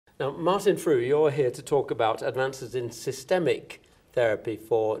Now, Martin Frueh, you're here to talk about advances in systemic therapy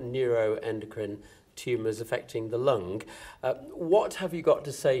for neuroendocrine tumours affecting the lung. What have you got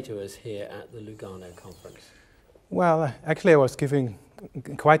to say to us here at the Lugano conference? Well, actually I was giving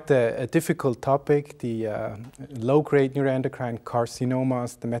quite a difficult topic, the low-grade neuroendocrine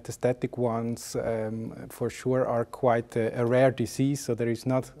carcinomas, the metastatic ones, for sure are quite a rare disease, so there is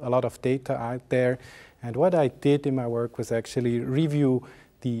not a lot of data out there. And what I did in my work was actually review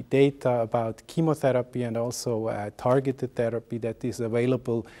the data about chemotherapy and also targeted therapy that is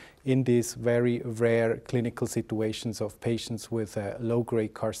available in these very rare clinical situations of patients with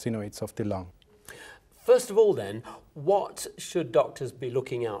low-grade carcinoids of the lung. First of all then, what should doctors be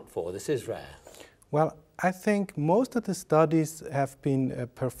looking out for? This is rare. Well, I think most of the studies have been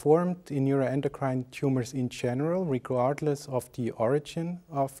performed in neuroendocrine tumors in general, regardless of the origin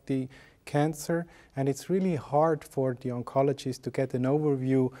of the cancer, and it's really hard for the oncologist to get an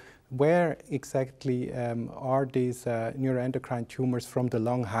overview where exactly are these neuroendocrine tumors from the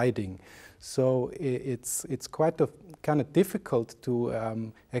lung hiding. So it's quite kind of difficult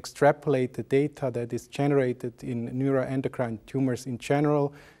to extrapolate the data that is generated in neuroendocrine tumors in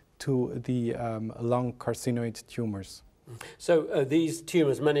general to the lung carcinoid tumors. So these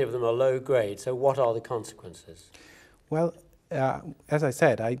tumors, many of them are low grade, so what are the consequences? Well, as I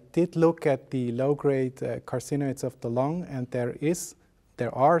said, I did look at the low-grade carcinoids of the lung, and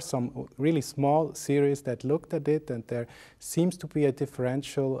there are some really small series that looked at it, and there seems to be a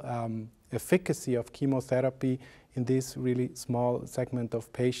differential efficacy of chemotherapy in this really small segment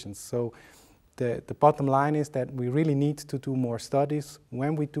of patients. So the bottom line is that we really need to do more studies.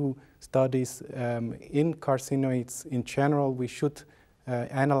 When we do studies in carcinoids in general, we should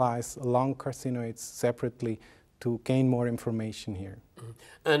analyze lung carcinoids separately to gain more information here.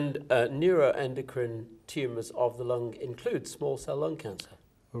 And neuroendocrine tumours of the lung include small cell lung cancer?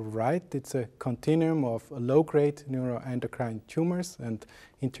 Right, it's a continuum of low-grade neuroendocrine tumors and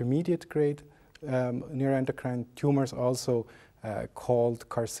intermediate-grade neuroendocrine tumors, also called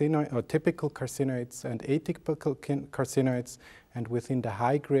carcinoid or typical carcinoids and atypical carcinoids. And within the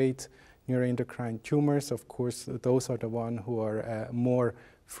high-grade neuroendocrine tumors, of course, those are the ones who are more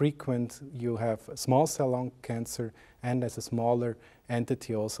frequent. You have small cell lung cancer, and as a smaller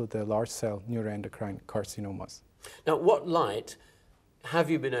entity also the large cell neuroendocrine carcinomas. Now, what light have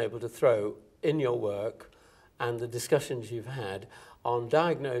you been able to throw in your work and the discussions you've had on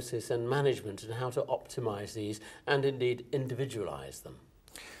diagnosis and management and how to optimize these and indeed individualize them?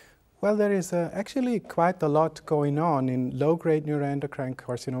 Well, there is actually quite a lot going on in low-grade neuroendocrine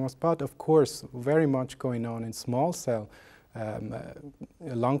carcinomas, but of course very much going on in small cell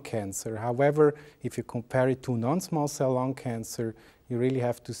lung cancer. However, if you compare it to non-small cell lung cancer, you really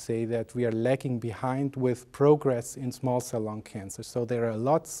have to say that we are lagging behind with progress in small cell lung cancer. So there are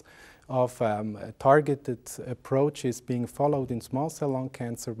lots of targeted approaches being followed in small cell lung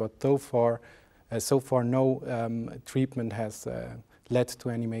cancer, but so far no treatment has led to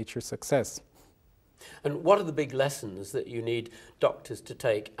any major success. And what are the big lessons that you need doctors to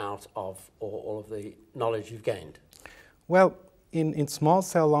take out of all of the knowledge you've gained? Well, in small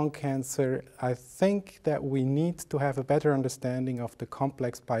cell lung cancer, I think that we need to have a better understanding of the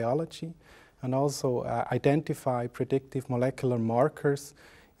complex biology and also identify predictive molecular markers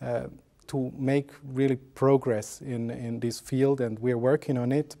to make really progress in this field, and we're working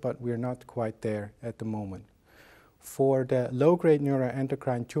on it, but we're not quite there at the moment. For the low-grade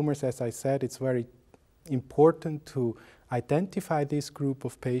neuroendocrine tumors, as I said, it's very important to identify this group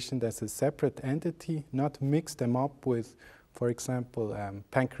of patients as a separate entity, not mix them up with, for example,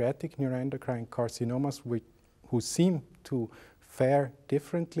 pancreatic neuroendocrine carcinomas, who seem to fare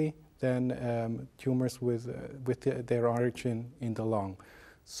differently than tumors with their origin in the lung.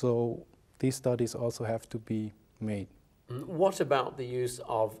 So these studies also have to be made. What about the use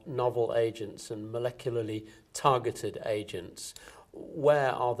of novel agents and molecularly targeted agents?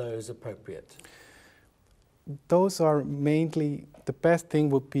 Where are those appropriate? Those are mainly, the best thing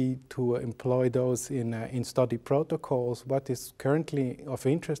would be to employ those in study protocols. What is currently of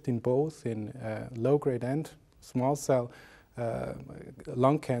interest in both in low-grade and small cell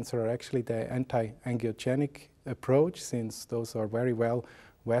lung cancer are actually the antiangiogenic approach, since those are very well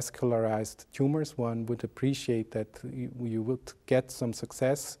vascularized tumors. One would appreciate that you would get some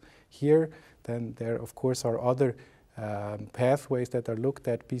success here. Then there, of course, are other pathways that are looked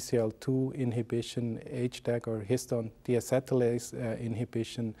at, BCL2 inhibition, HDAC or histone deacetylase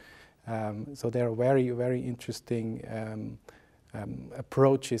inhibition. So there are very, very interesting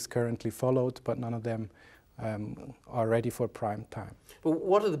approaches currently followed, but none of them are ready for prime time. But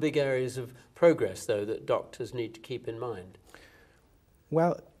what are the big areas of progress, though, that doctors need to keep in mind?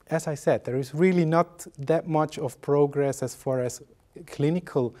 Well, as I said, there is really not that much of progress as far as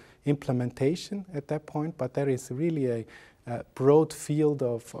clinical implementation at that point, but there is really a broad field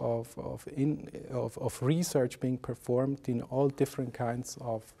of research being performed in all different kinds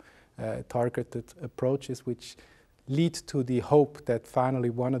of targeted approaches, which lead to the hope that finally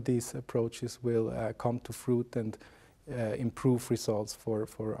one of these approaches will come to fruit and improve results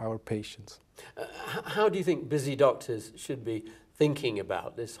for our patients. How do you think busy doctors should be thinking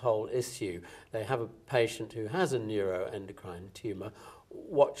about this whole issue? They have a patient who has a neuroendocrine tumour.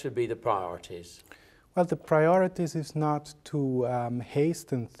 What should be the priorities? Well, the priorities is not to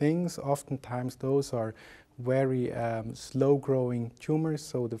hasten things. Oftentimes those are very slow-growing tumors,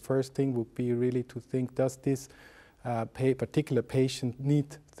 so the first thing would be really to think, does this particular patient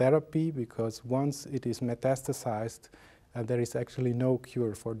need therapy? Because once it is metastasized, there is actually no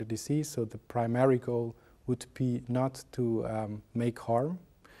cure for the disease, so the primary goal would be not to make harm.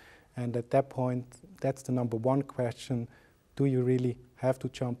 And at that point, that's the number one question. Do you really have to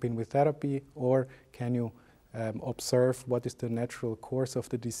jump in with therapy, or can you observe what is the natural course of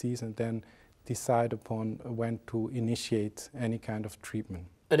the disease and then decide upon when to initiate any kind of treatment?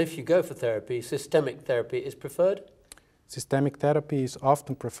 And if you go for therapy, systemic therapy is preferred? Systemic therapy is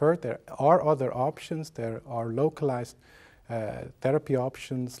often preferred. There are other options. There are localized therapy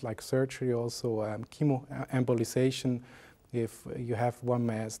options like surgery, also chemoembolization if you have one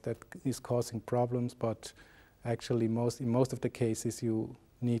mass that is causing problems, but actually in most of the cases you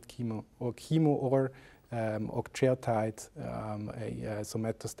need chemo or octreotide, a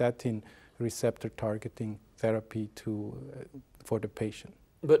somatostatin receptor targeting therapy for the patient.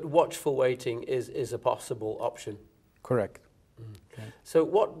 But watchful waiting is a possible option? Correct. Okay. So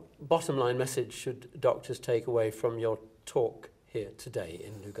what bottom line message should doctors take away from your talk here today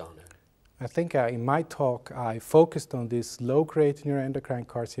in Lugano? I think in my talk I focused on these low-grade neuroendocrine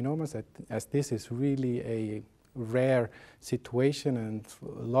carcinomas, as this is really a rare situation, and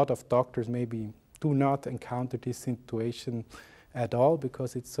a lot of doctors maybe do not encounter this situation at all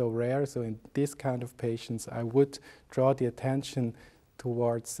because it's so rare. So in this kind of patients, I would draw the attention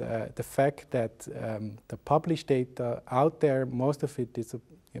towards the fact that the published data out there, most of it is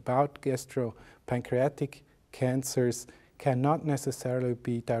about gastropancreatic cancers, cannot necessarily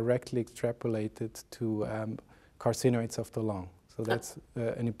be directly extrapolated to carcinoids of the lung. So that's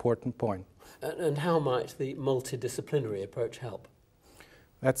an important point. And how might the multidisciplinary approach help?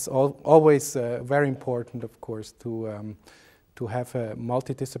 That's always very important, of course, to have a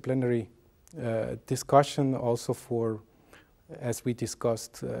multidisciplinary discussion also for, as we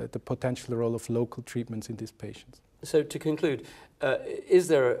discussed, the potential role of local treatments in these patients. So to conclude, is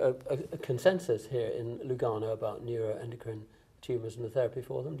there a consensus here in Lugano about neuroendocrine tumours and the therapy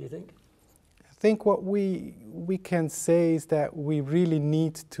for them, do you think? I think what we can say is that we really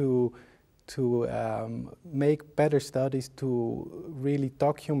need to make better studies to really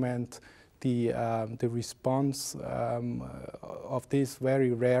document the response of these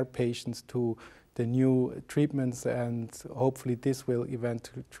very rare patients to the new treatments, and hopefully this will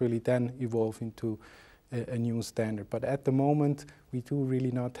eventually then evolve into a new standard. But at the moment, we do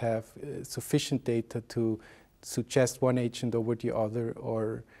really not have sufficient data to suggest one agent over the other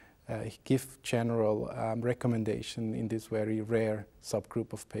or give general recommendation in this very rare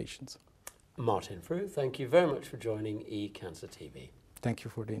subgroup of patients. Martin Frueh, thank you very much for joining eCancer TV. Thank you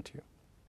for the interview.